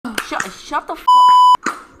Shut the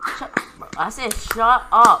shut. I said shut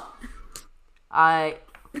up.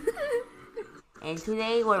 And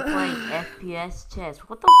today we're playing FPS chess.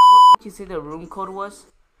 What the did you say the room code was?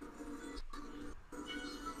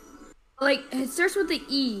 Like, it starts with the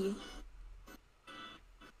E.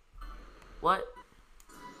 What?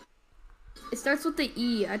 It starts with the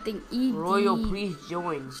E. I think E. Royal, please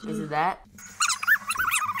join. Is it that?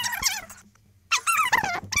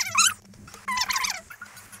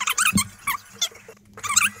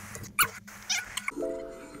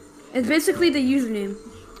 It's basically the username.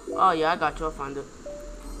 Oh yeah, I got you. I'll find it.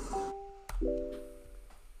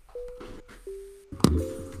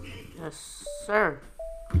 Yes, sir.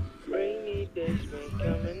 Rainy days may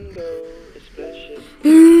come and go. It splashes.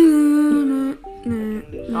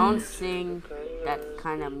 Don't sing that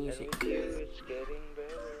kind of music. It's getting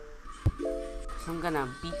better. I'm gonna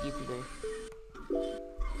beat you today.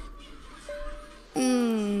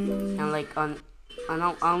 And like on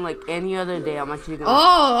any other day, I'm actually gonna.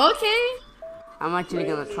 Oh, okay. I'm actually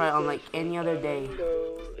gonna try on like any other day.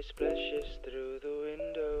 It splashes through the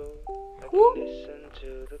window. I can Ooh. listen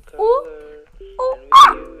to the Ooh. color. Ooh.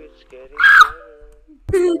 And with you, it's getting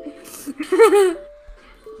better.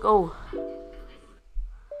 Go.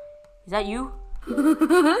 Is that you?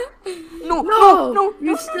 No, No,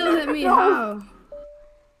 you still hit me. How?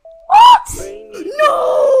 What?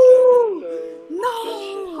 No! No!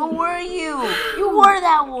 Who were you? You were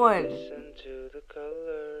that one. Listen to the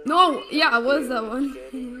color. No, yeah, I was that one.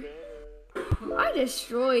 I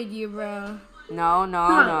destroyed you, bro. No.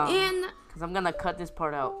 And Cause I'm gonna cut this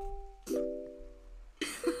part out.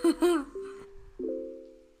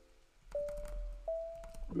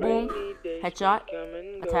 Boom. Headshot.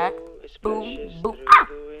 Attack. Boom. Boom. Ah!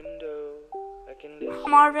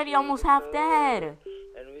 I'm already almost half dead.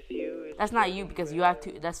 That's not you because you have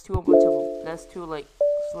to. That's too much of. That's too like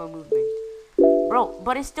slow movement, bro.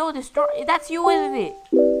 But it's still destroy. That's you, isn't it?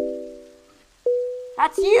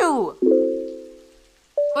 That's you.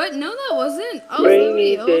 what? No, that wasn't. I was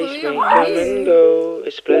Rainy literally all the days way may over come here. and go.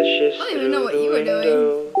 It splashes I don't even through know what the you were doing.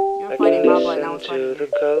 window. You're I fighting can Mamba and I was listen fighting to you. the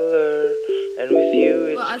color, and with you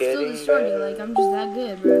it's Well, I still getting destroyed you. better. Like, I'm just that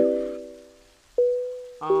good, bro.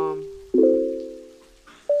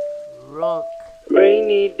 Rook.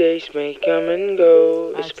 Rainy days may come and go.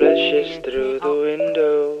 It Alright, splashes so through the oh.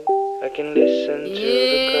 window. I can listen to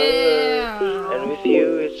the color, and with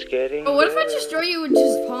you it's getting But what if I better. destroy you with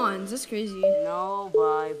just pawns? That's crazy. No,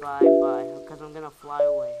 bye. Because I'm gonna fly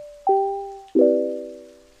away.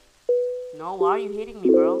 No, why are you hitting me,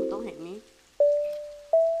 bro? Don't hit me.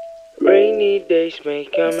 Rainy days may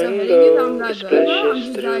come still and hitting you? I'm go. not It good, bro. I'm splashes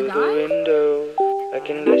just through that the guy. window. I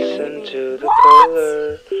can You're not gonna hit listen me. to the What?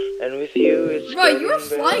 color, and with you it's Bro, getting you were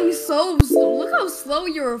flying better. so slow. Look how slow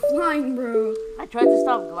you were flying, bro. I tried to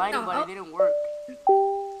stop gliding, No, but it didn't work.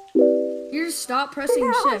 You just stopped pressing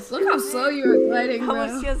shift. Look how slow you were gliding, I bro.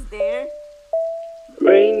 was just there.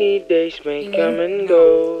 Rainy days may Yeah. come and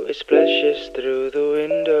go. It splashes through the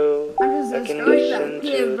window. I'm just I can destroying listen that to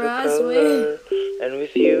kid, the bro. I color, swear. and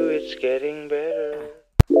with you it's getting better.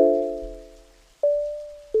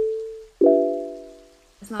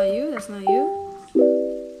 That's not you. That's not you.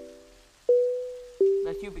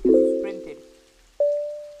 That's you because you sprinted.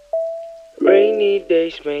 Rainy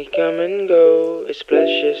days may come and go. It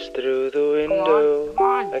splashes through the window. Come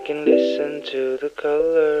on. I can listen to the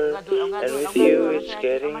color, I'm gonna and do it. with you it's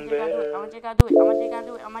getting better. I'm gonna do it.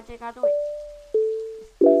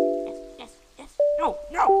 Yes. No.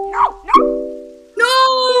 No!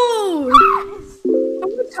 How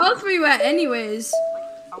much health were you at, anyways?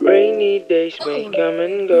 Rainy days may come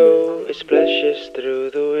and go. It splashes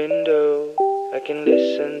through the window. I can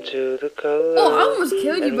listen to the color. Oh, I almost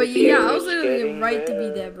killed you, and but with yeah, I you was it's literally getting right to be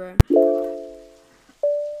better. there, bro.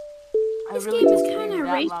 I This really game is just kinda screamed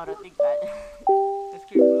that racist. loud. I think that I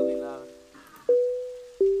screamed really loud.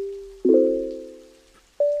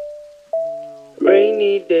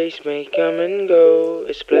 Rainy days may come and go.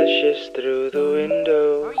 It splashes through the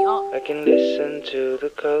window. Hurry up. I can listen to the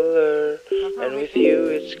color, and with you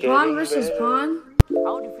it's getting Pawn versus better. pawn?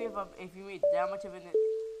 How would you feel if you made that much of a move?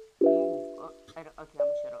 Okay, I'm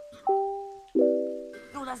gonna shut up.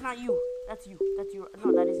 No, that's not you. That's you.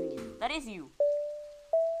 No, that isn't you. That is you.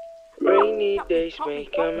 Rainy days may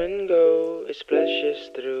come and go. It splashes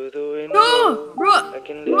through the window. No! Bro! I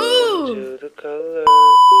can listen Bro! to the color,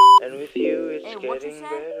 and with you it's Hey, what you getting said?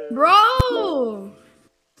 better. Bro!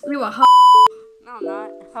 You a No, I'm not.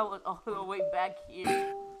 I was all the way back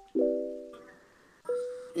here.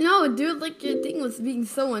 No, dude, like your thing was being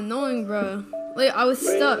so annoying, bro. Wait, I was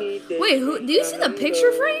stuck. Wait, who? Do you see the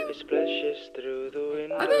picture frame?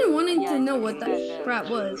 I've been wanting to know what that crap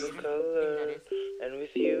was. And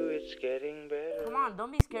with you, it's getting better. Come on,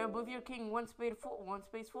 don't be scared. Move your king one space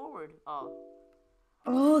forward. Oh.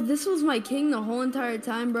 Oh, this was my king the whole entire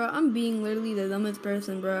time, bro. I'm being literally the dumbest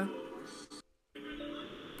person, bro.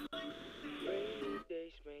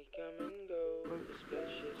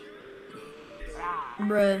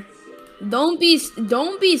 Bruh. Don't be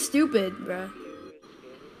stupid, bruh.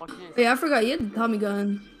 Watch this. Hey, I forgot you had the Tommy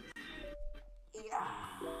gun. Yeah.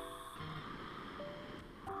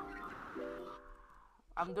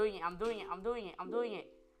 I'm doing it.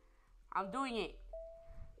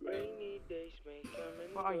 Rainy days may come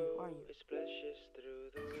and Where are you? It splashes through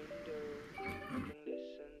the window. I can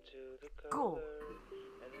listen to the Go. color.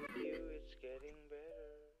 And with you, it's getting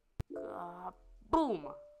better. Boom.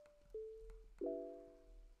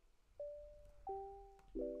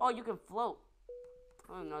 Oh, you can float.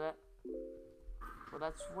 I didn't know that. Well,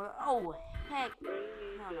 that's what. Oh, heck. No.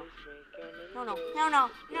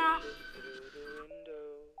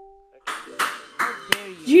 How dare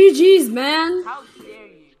you? GG's, man. How dare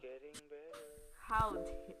you?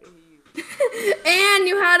 And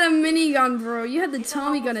you had a minigun, bro. You had the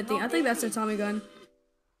Tommy gun, I think. I think that's a Tommy gun.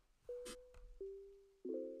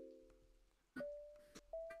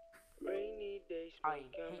 Rainy days may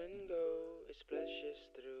come and go. It splashes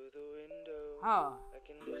through the window. Huh. I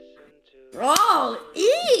can listen to. Oh,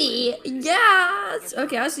 yes.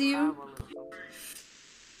 Okay, I see you.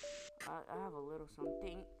 I have a little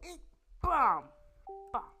something. Bam!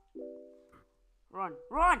 Bam! Run!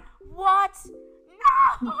 What?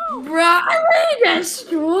 No! Bruh, I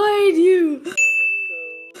destroyed you.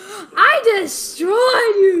 I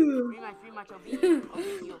destroyed you. Rematch.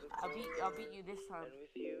 I'll beat you this time. And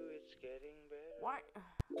with you, it's getting better. What?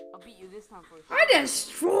 I'll beat you this time for sure. I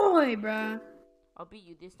destroyed, bruh. I'll beat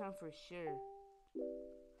you this time for sure.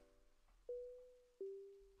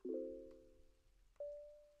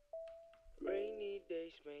 Rainy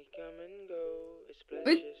days may come and go. It What splashes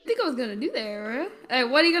do you think I was gonna do there, bruh? Hey,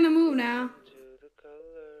 what are you gonna move now? to the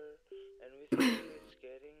color. And with you, it's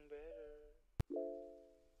getting better.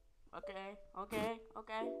 Okay.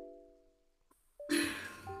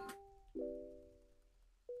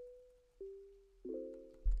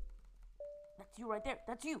 That's you right there.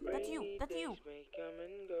 That's you. Rainy days may come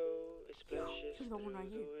and go. It splashes Here's the one right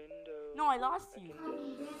through here. the window. No, I lost you.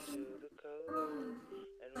 Listen to the color.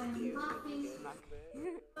 And with you, it's getting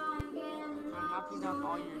better. I'm knocking down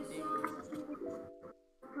all your things.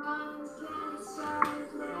 No.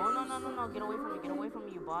 Get away from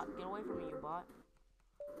me, you bot.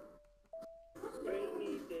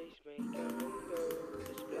 Rainy days may come and go.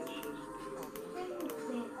 It splashes through the window. I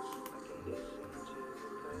can listen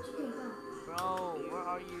to the color. Bro, where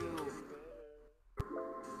are you?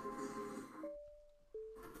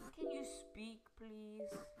 Can you speak,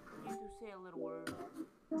 please? Can you say a little word?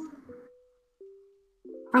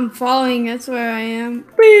 I'm following. That's where I am.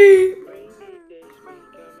 Rainy days may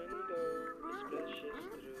come and go. It splashes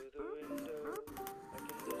through the window. I can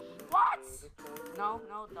listen What? to the color. No,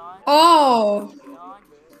 dodge. Oh, Dodge.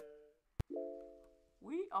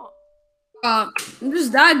 We are. I'm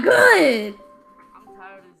just that good, I'm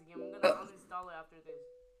tired of this game. I'm gonna uninstall it after this.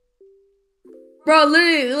 bro.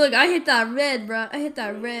 Literally, look. I hit that red, bro. I hit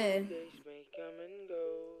that red, Days may come and go.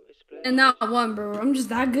 It splashes and not one, bro. I'm just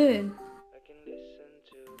that good. I can listen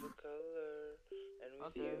to the color. And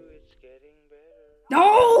with you, it's getting better.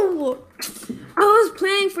 No, I was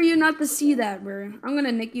planning for you not to see that, bro. I'm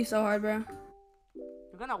gonna nick you so hard, bro.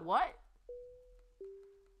 You're gonna what?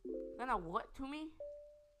 You're gonna what to me?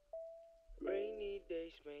 Rainy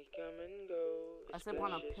days may come and go. I slept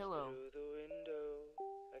on a pillow. Through the window.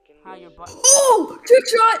 I can How your butt? Oh, trick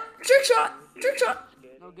shot.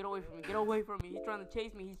 No, get away from me. He's trying to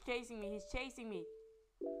chase me. He's chasing me.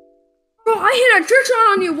 Bro, I hit a trick shot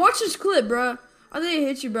on you. Watch this clip, bro. I think it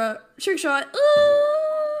hit you, bro. Trick shot.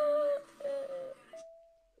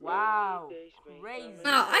 Wow, crazy.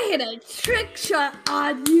 No, I hit a trick shot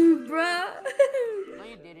on you, bro. No,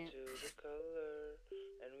 you didn't. to the color.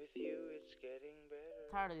 And with you, it's getting better.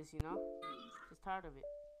 Tired of this, you know? Just tired of it.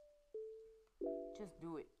 Just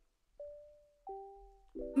do it.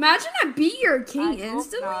 Imagine I beat your king I hope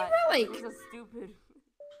instantly, not. bro. Like, This is stupid.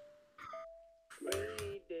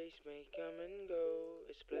 Rainy days may come and go.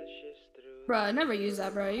 It splashes through. bro, I never use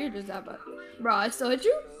that, bro. You're just that, but bro, I still hit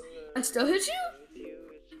you. With you,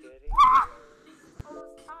 it's getting Oh,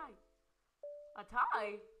 it's tie. A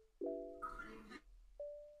tie?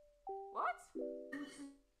 What?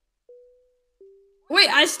 Wait,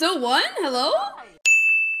 I still won? Hello?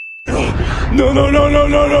 Tie. No.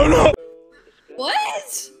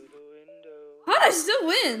 I still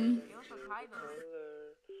win. And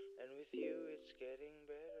with you, it's getting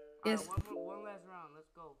better. Yes. One last round.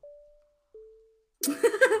 Let's go.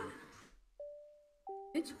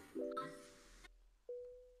 Bitch.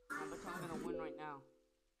 I bet I'm gonna win right now.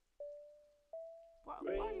 Why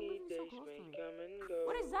are you moving so close to me?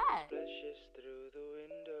 What is that? Splashes through the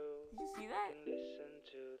window. Did you see that? And listen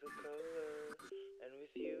to the color. And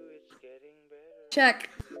with you, it's getting better. Check.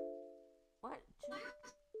 What? Check?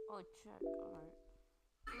 Oh, check. Alright.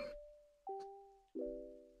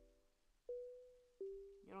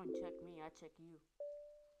 You don't check me, I check you.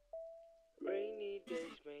 Rainy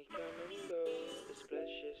days may come and go. The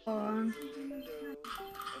splashes Hold on. through the window. I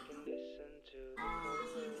can listen to the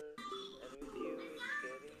color. And with you, it's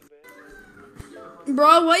getting better.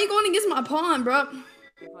 Bro, why are you going against my pawn, bro? If I lose,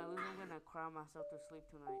 I'm gonna cry myself to sleep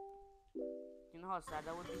tonight. You know how sad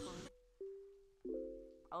that would be for me?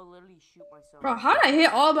 I would literally shoot myself. Bro, how did I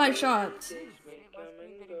hit all my shots?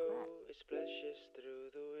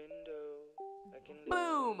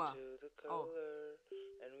 Boom! The color, Oh.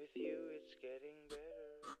 and with you it's getting better.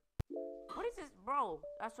 What is this, bro?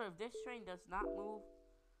 That's right. If this train does not move,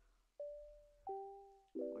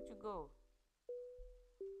 where'd you go?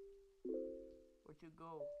 Where'd you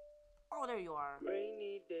go? Oh, there you are.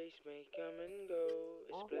 Rainy days may come and go.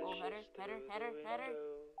 Oh, header.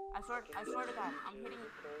 I swear to God, I'm hitting you.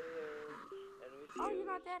 How are you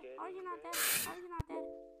not dead? How are you not dead? How are you not dead?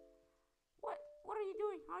 What are you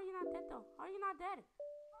doing? How are you not dead though? How are you not dead?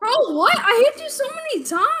 Bro, what? I hit you so many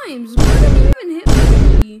times. Why did you even hit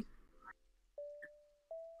me?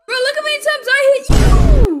 Bro, look how many times I hit you.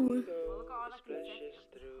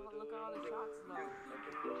 Well, look at all the shots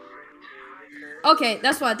though. Okay,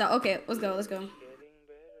 that's what I thought. Okay, let's go. Oh, you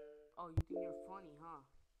think you're funny, huh?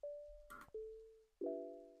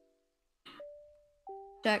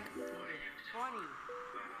 Check. Funny.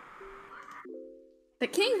 The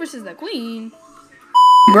king versus the queen.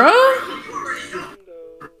 Bro.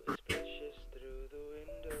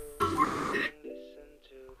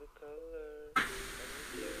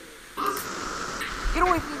 Get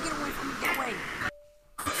away from me, get away.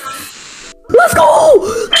 Let's go.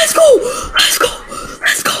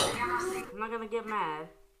 I'm not gonna get mad.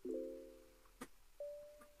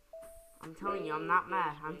 I'm telling you, I'm not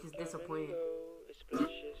mad. I'm just disappointed.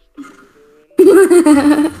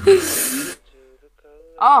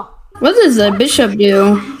 Oh! What does a bishop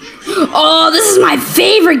do? Oh, this is my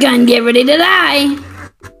favorite gun. Get ready to die.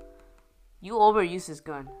 You overuse this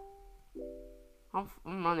gun. I'm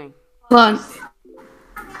running. Hold on.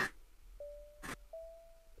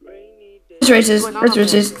 It's racist.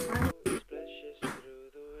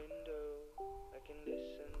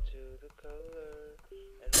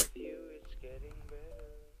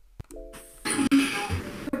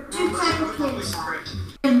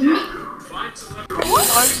 What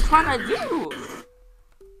are you trying to do?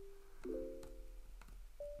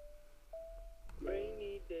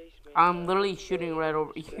 I'm literally shooting right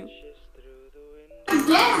over you.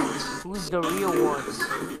 Who's the real one?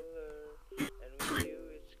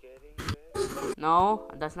 No,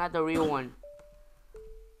 that's not the real one.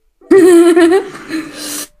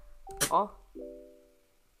 Oh.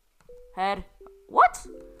 Head. What?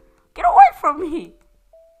 Get away from me!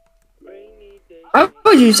 Why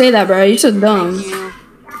would you say that, bro? You're so dumb.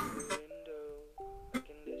 Thank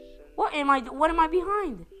you. What am I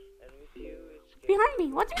behind? Behind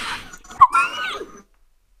me. What's behind me?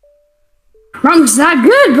 Bro, I'm just that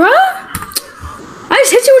good, bro. I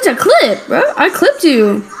just hit you with a clip, bro. I clipped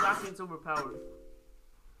you. Shotgun's overpowered.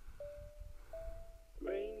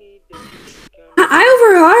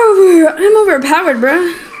 I'm overpowered,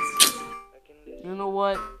 bro. You know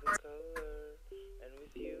what?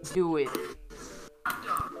 Do it.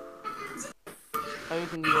 How you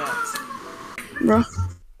can do that? Bro.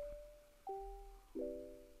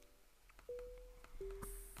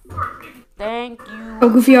 Thank you. Oh,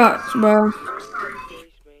 goofy arts, bro. What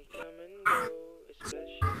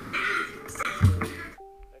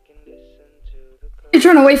are you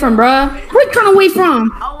trying to wait from, bro? What are you trying to wait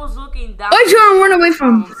from? I was looking down. What are you trying to run away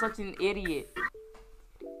from? I'm such an idiot.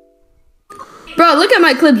 Bro, look at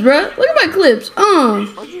my clips, bro. Look at my clips. What?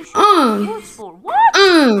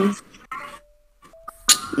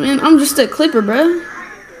 Man, I'm just a clipper, bro. You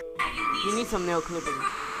need some nail clipping.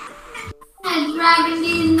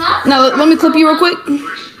 Now, let me clip you real quick.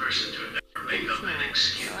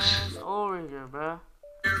 It's over here, bro.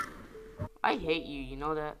 I hate you, you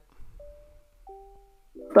know that?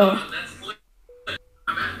 Bro.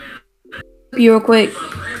 Clip you real quick.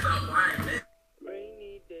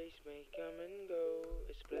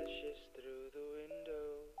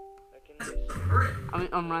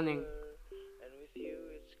 I'm running.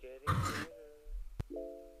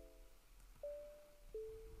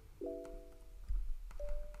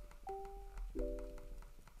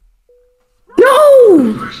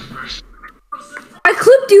 No! I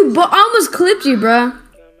clipped you, but I almost clipped you, bruh.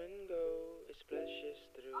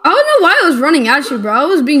 I don't know why I was running at you, bro. I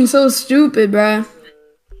was being so stupid, bruh.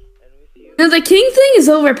 Now, the king thing is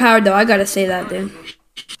overpowered, though. I gotta say that, dude.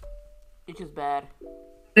 It's just bad.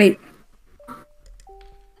 Wait.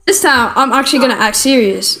 This time, I'm actually gonna act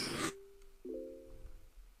serious.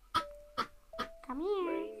 Come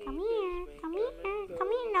here, come here, come here, come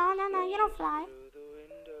here. No, no, no, you don't fly.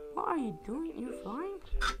 What are you doing? You're flying?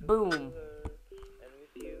 Boom.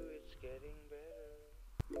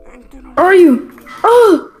 Are you?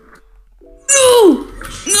 Oh! No!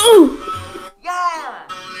 No! Yeah!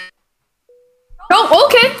 Oh,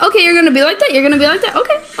 okay. Okay, you're gonna be like that? You're gonna be like that?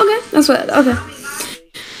 Okay, okay. That's what, okay.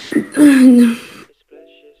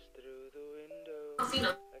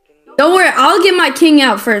 Don't worry, I'll get my king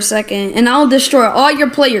out for a second, and I'll destroy all your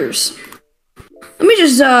players. Let me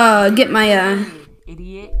just, get my,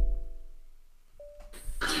 Idiot.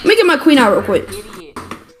 Let me get my queen out real quick. Idiot.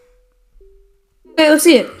 Okay, let's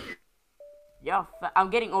see it. Yo, I'm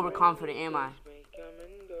getting overconfident, am I?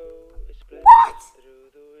 What?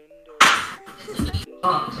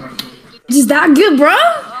 Is that good, bro?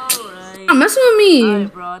 Alright. Stop messing with me.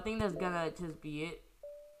 Alright, bro. I think that's gonna just be it.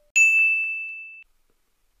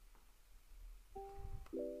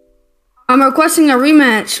 I'm requesting a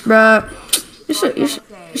rematch, bro. You're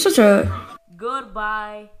such a...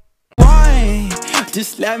 Goodbye.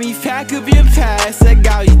 Just let me pack up your past. I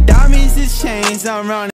got you diamonds and chains. I'm running.